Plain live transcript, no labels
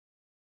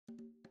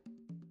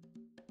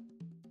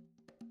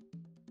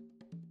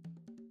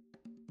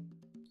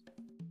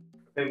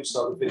Maybe we'll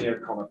start with video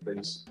comment,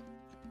 please.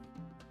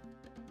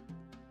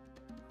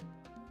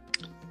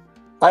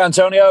 Hi,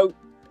 Antonio.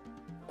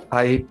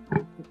 Hi.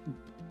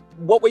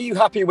 What were you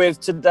happy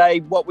with today?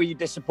 What were you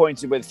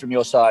disappointed with from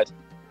your side?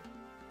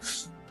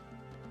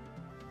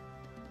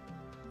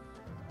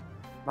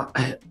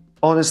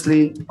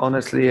 Honestly,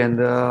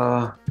 and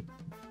I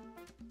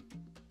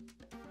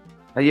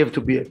have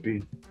to be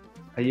happy.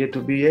 I have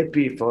to be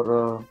happy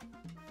for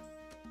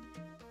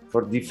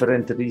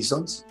different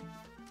reasons.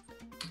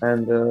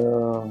 And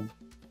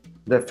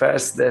the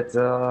first that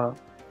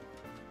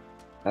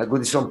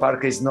Goodison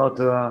Park is not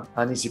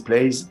an easy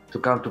place to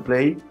come to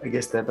play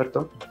against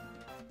Everton,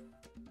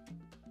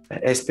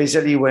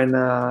 especially when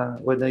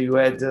you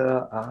had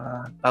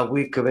a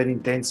week very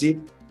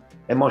intensive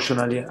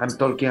emotionally. I'm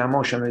talking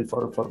emotionally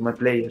for my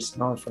players,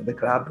 not for the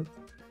club.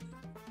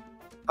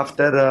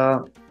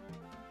 After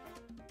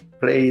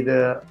played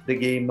the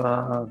game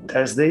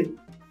Thursday,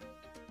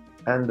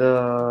 and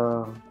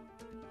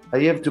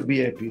I have to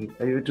be happy.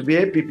 I have to be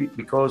happy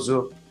because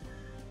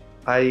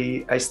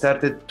I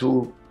started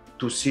to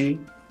see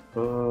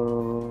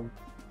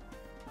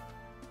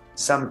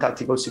some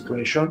tactical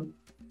situation.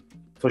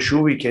 For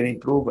sure, we can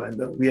improve,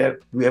 and we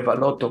have a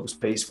lot of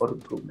space for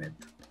improvement.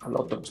 A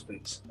lot of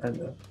space,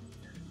 and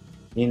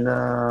in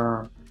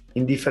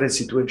different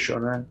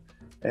situations,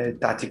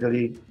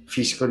 tactically,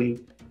 physically,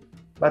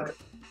 but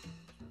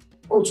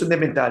also the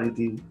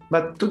mentality.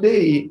 But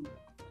today,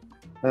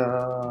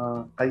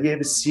 I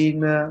have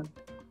seen the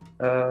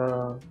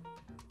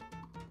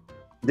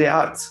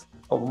art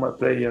of my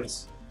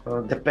players,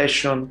 the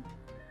passion,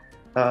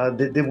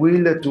 the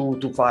will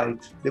to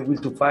fight, the will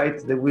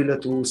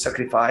to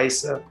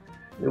sacrifice,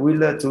 the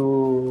will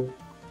to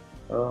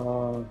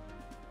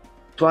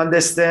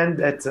understand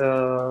that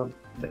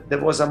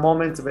there was a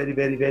moment very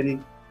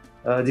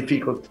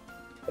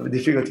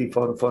difficulty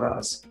for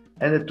us,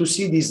 and to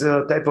see this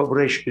type of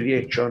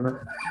reaction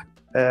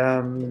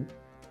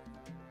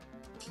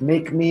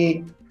make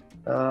me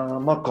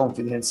more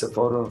confident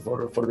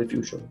for the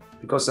future,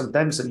 because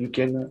sometimes you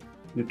can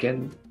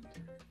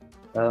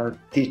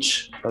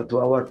teach to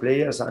our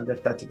players under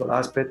tactical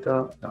aspect,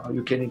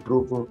 you can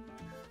improve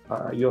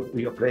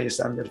your players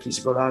under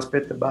physical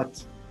aspect,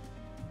 but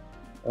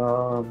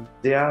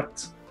the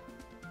art,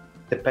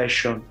 the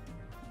passion,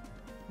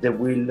 the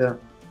will,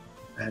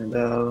 and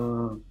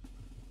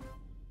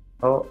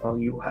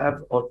you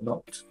have or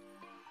not.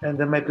 And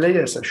my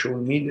players are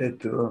showing me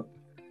that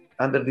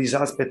under this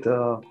aspect,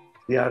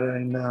 they are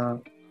in a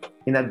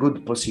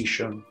good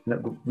position.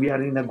 We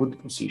are in a good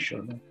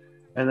position,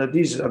 and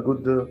this is a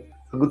good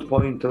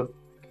point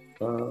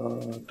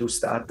to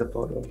start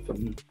for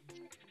me.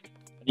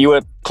 You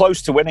were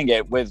close to winning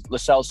it with Lo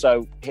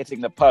Celso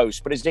hitting the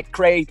post, but is it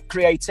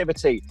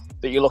creativity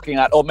that you're looking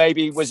at, or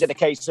maybe was it a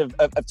case of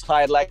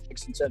tired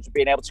legs in terms of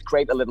being able to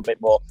create a little bit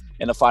more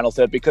in the final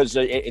third, because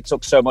it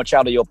took so much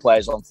out of your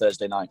players on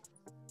Thursday night?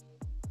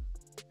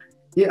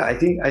 Yeah, I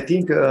think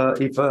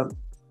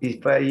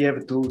if I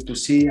have to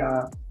see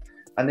a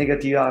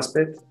negative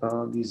aspect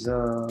this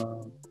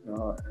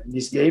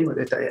game,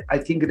 that I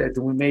think that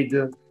we made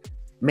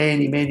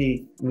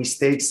many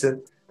mistakes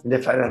in the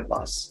final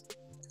pass,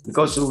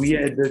 because we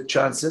had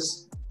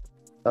chances.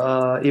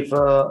 If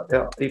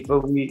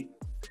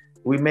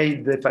we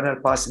made the final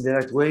pass in the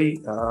right way,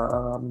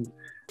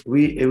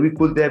 we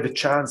could have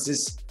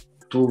chances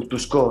to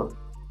score.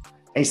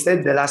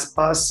 Instead, the last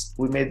pass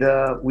we made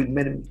with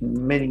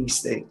many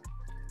mistakes.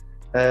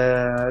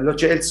 Lo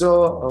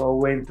Celso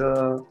went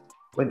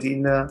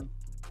in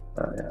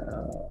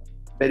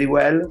very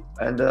well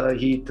and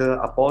hit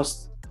a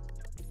post.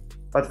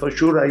 But for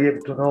sure, I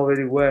have to know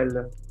very well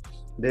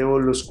the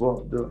whole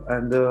squad.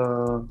 And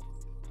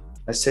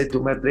I said to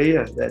my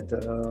players that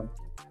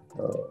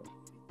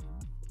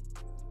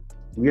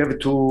we have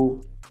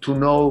to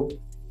know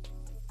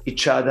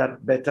each other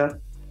better.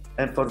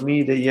 And for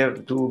me, they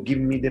have to give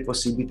me the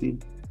possibility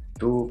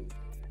to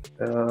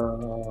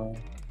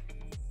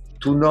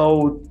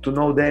know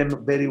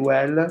them very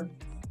well,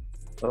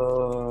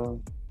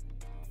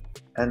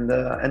 and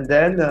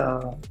then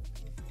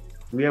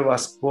we have a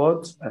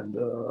squad, and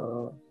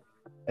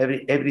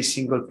every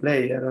single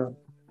player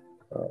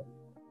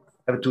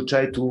have to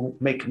try to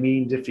make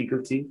me in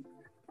difficulty,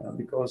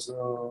 because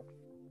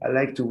I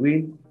like to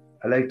win,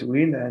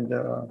 and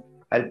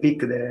I'll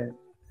pick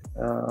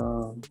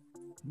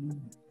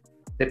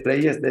the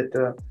players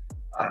that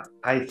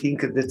I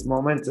think at that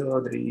moment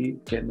they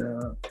can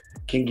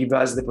give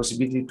us the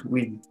possibility to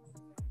win.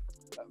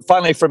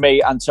 Finally, for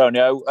me,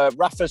 Antonio,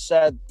 Rafa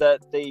said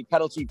that the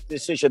penalty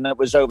decision that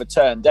was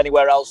overturned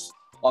anywhere else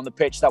on the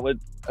pitch that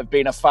would have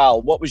been a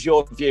foul. What was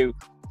your view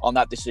on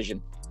that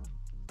decision?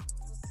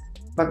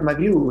 But my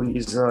view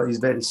is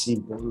very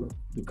simple,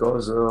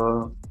 because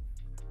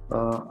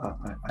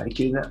I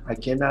can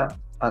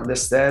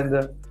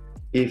understand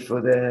if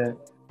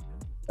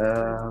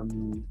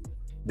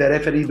the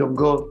referee don't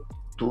go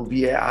to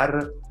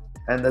VAR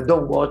and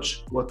don't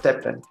watch what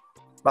happened.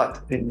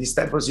 But in this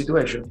type of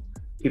situation,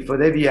 if the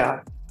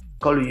VAR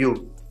call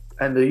you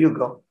and you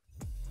go,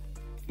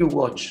 you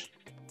watch,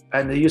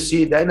 and you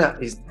see then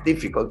it's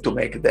difficult to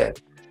make that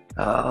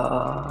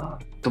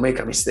to make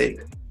a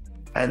mistake.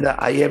 And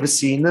I have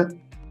seen,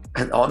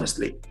 and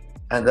honestly,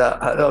 and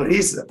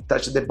Lloris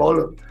touched the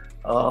ball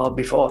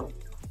before,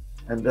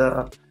 and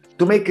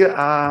to make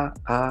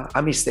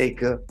a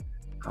mistake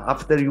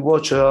after you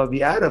watch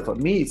VR, for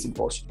me it's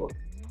impossible,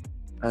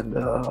 and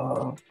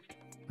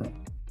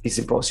it's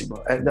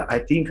impossible. And I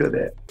think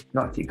that,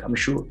 no, I think I'm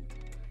sure,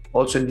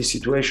 also in this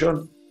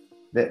situation,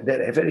 the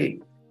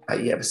referee I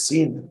have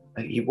seen,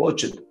 he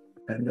watched,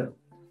 and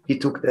he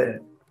took the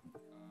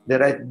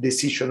right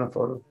decision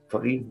for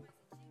him.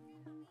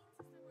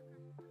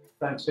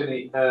 Thanks,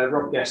 Vinny.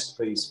 Rob Guest,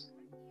 please.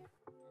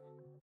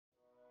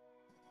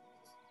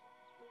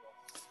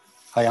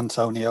 Hi,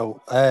 Antonio.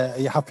 Are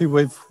you happy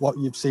with what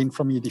you've seen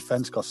from your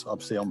defence? Because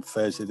obviously on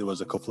Thursday there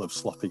was a couple of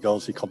sloppy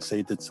goals you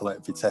conceded to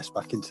let Vitesse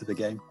back into the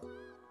game.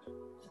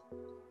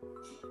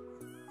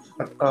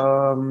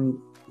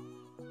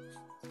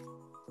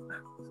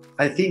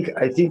 I think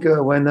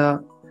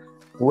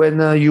when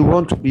you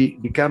want to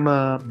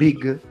become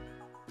big,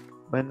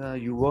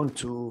 when you want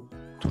to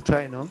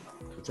try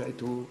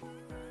to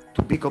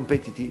be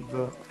competitive,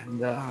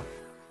 and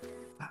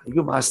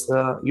you must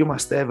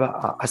have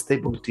a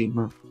stable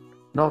team,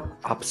 not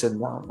ups and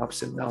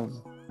down.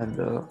 And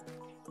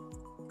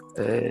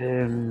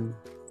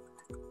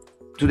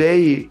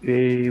today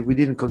we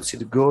didn't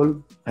concede a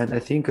goal, and I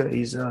think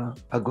is a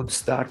good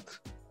start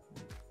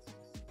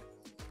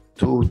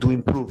to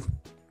improve.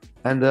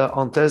 And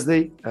on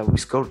Thursday we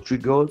scored 3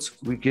 goals.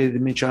 We gave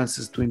many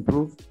chances to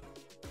improve,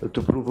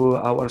 to prove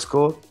our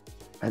score,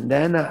 and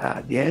then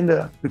at the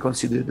end we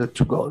conceded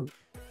 2 goals.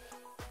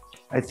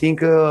 I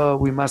think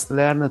we must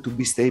learn to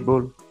be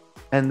stable,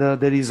 and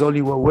there is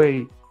only one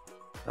way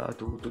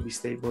to be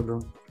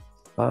stable,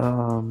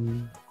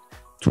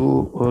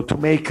 to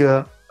make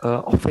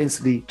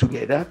offensively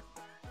together,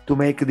 to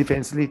make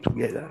defensively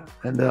together,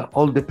 and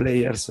all the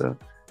players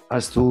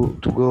has to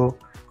go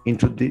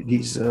into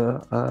this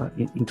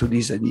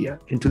idea.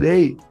 And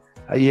today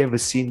I have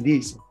seen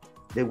this,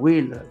 the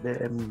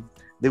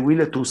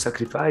will to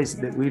sacrifice,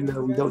 the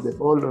will without the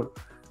ball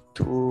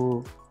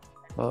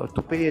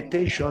to pay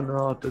attention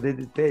to the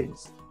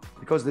details,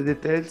 because the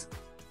details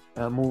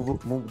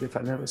move the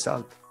final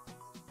result.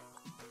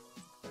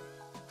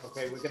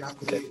 Okay, we're going to have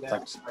to leave it there.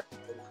 Thanks.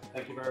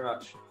 Thank you very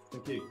much.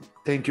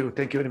 Thank you.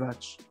 Thank you very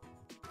much.